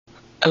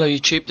Hello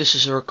YouTube, this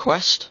is a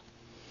request.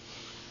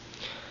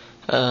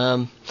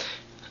 How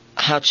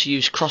to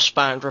use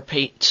crossband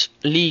repeat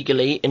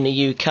legally in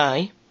the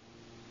UK.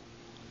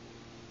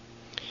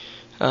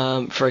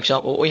 For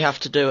example, what we have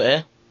to do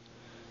here,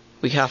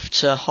 we have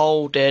to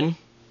hold in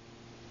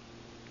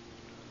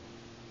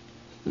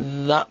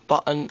that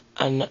button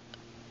and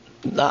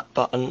that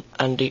button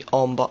and the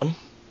on button.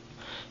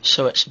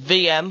 So it's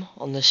VM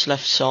on this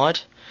left side.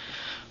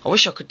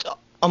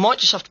 I might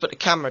just have to put the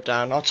camera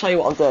down. I'll tell you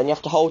what I'm doing. You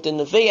have to hold in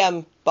the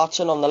VM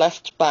button on the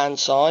left band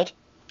side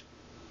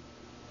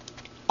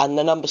and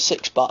the number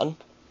 6 button,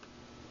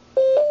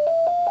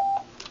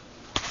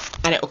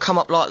 and it will come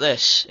up like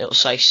this. It will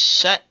say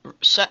set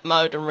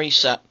mode and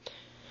reset.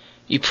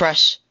 You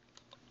press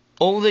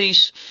all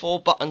these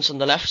 4 buttons on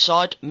the left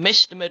side,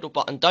 miss the middle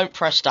button, don't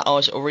press that,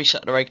 otherwise it will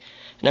reset the rig,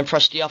 and then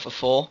press the other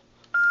 4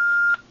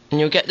 and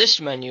you'll get this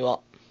menu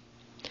up.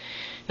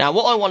 Now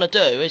what I want to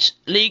do is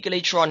legally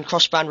to run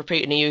crossband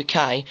repeat in the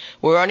UK.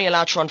 We're only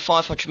allowed to run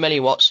 500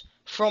 milliwatts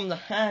from the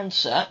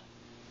handset,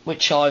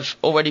 which I've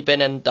already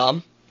been and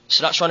done.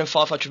 So that's running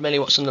 500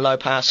 milliwatts in the low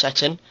power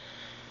setting,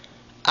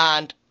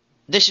 and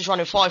this is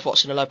running 5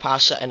 watts in the low power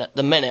setting at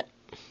the minute.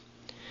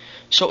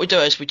 So what we do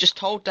is we just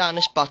hold down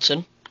this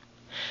button,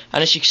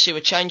 and as you can see,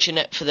 we're changing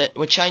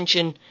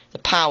the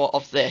power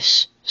of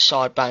this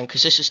side band,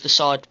 because this is the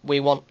side we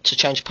want to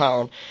change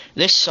power on.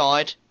 This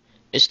side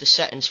is the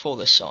settings for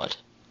this side.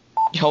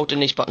 You hold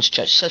in these buttons to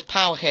change. It says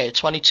power here,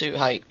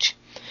 22H.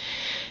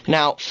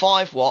 Now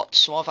 5 watts,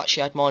 so I've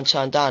actually had mine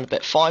turned down a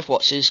bit. 5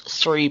 watts is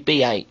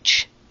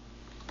 3BH.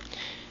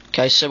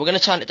 Okay, so we're going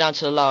to turn it down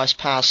to the lowest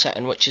power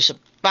setting, which is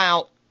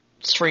about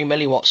 3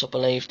 milliwatts, I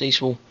believe.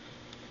 These will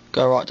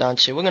go right down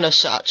to. We're going to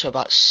set that to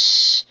about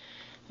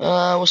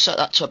we'll set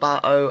that to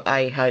about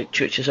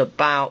 0AH, which is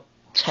about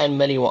 10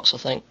 milliwatts, I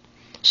think,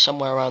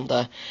 somewhere around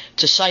there.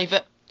 To save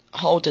it,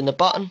 hold in the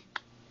button,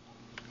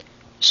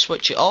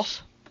 switch it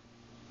off,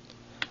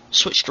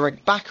 switch the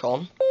rig back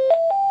on.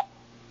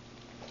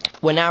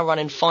 We're now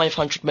running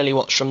 500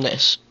 milliwatts from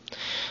this.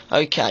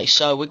 Okay,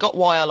 so we've got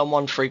YL on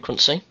one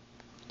frequency.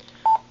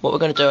 What we're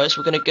going to do is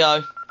we're going to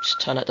go, just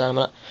turn it down a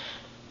minute.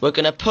 We're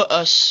going to put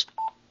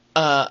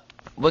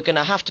we're going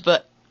to have to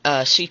put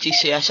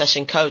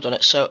CTCSS encode on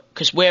it, so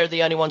because we're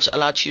the only ones that are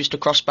allowed to use the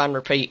crossband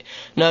repeat.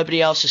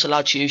 Nobody else is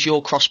allowed to use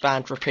your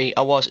crossband repeat,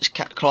 otherwise it's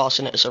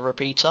classing it as a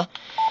repeater.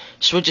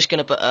 So we're just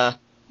going to put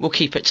we'll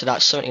keep it to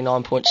that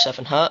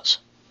 79.7 Hertz.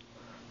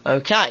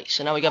 Okay,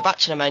 so now we go back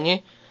to the menu.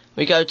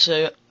 We go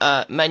to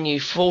menu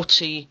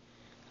 40.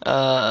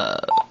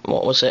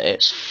 What was it?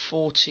 It's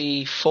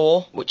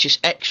 44, which is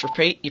X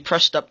repeat. You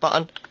press that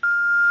button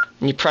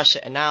and you press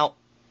it, and now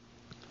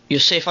you'll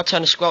see if I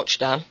turn the squelch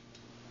down,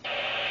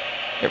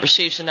 it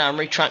receives the now and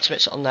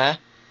retransmits it on there.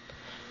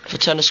 If I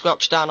turn the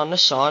squelch down on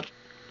this side,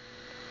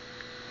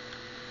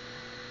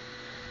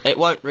 it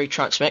won't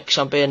retransmit because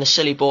I'm being a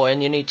silly boy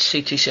and you need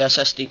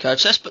CTCSS decode.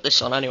 So let's put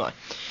this on anyway.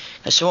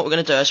 And so what we're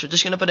going to do is we're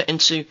just going to put it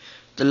into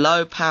the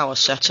low power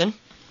setting,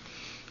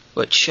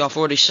 which I've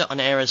already set on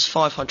here as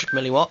 500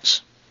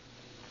 milliwatts.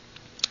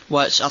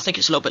 Well, I think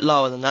it's a little bit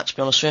lower than that, to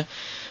be honest with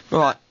you.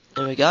 Right,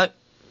 there we go.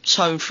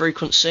 Tone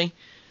frequency.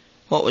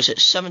 What was it?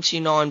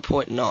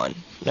 79.9.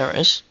 There it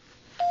is.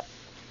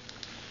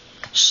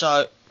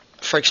 So,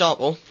 for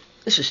example,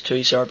 this is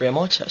 2.0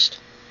 BMI test.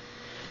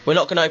 We're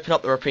not going to open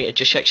up the repeater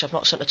just yet because I've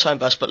not sent the tone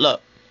burst, but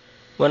look,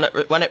 when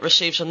it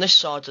receives on this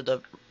side of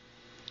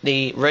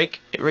the rig,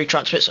 it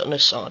retransmits it on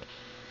this side.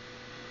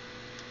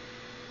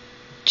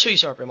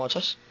 2.0 BMI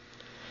test.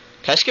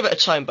 Okay, let's give it a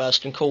tone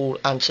burst and call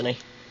Anthony.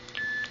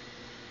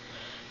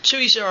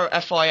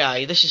 2.0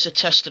 FIA, this is a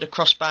test of the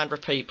crossband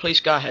repeat. Please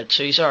go ahead,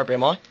 2.0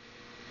 BMI.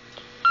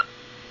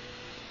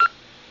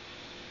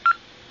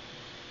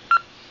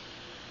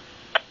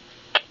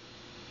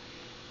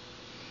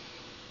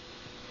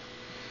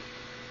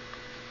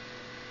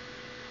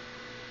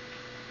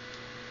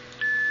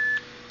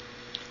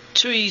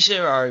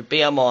 .20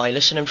 BMI,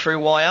 listening through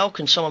YL,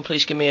 can someone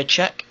please give me a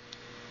check?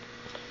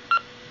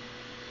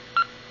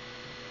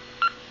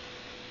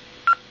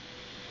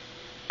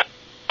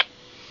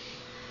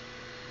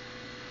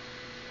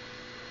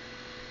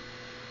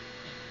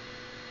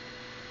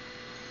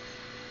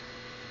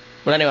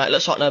 Well anyway, it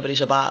looks like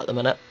nobody's about at the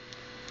minute.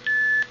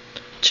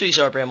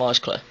 2.0 BMI is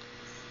clear.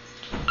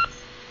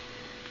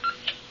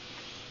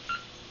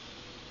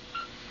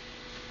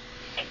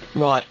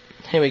 Right,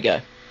 here we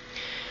go.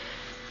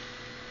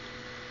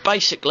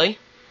 Basically,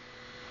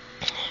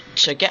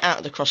 to get out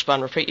of the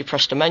crossband repeat, you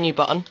press the menu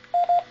button,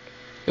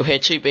 you'll hear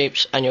 2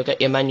 beeps and you'll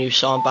get your menu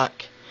sign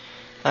back,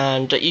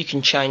 and you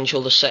can change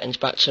all the settings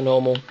back to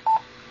normal.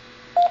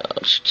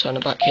 Let's turn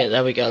it back here,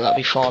 there we go, that'll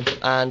be fine,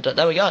 and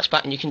there we go, it's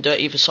back, and you can do it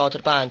either side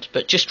of the band.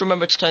 But just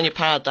remember to turn your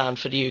power down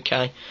for the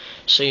UK,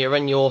 so you're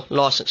in your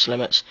licence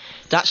limits.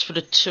 That's for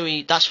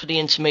the that's for the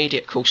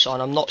intermediate call sign.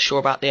 I'm not sure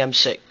about the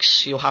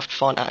M6, you'll have to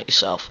find out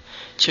yourself.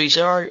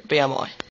 2.0 BMI.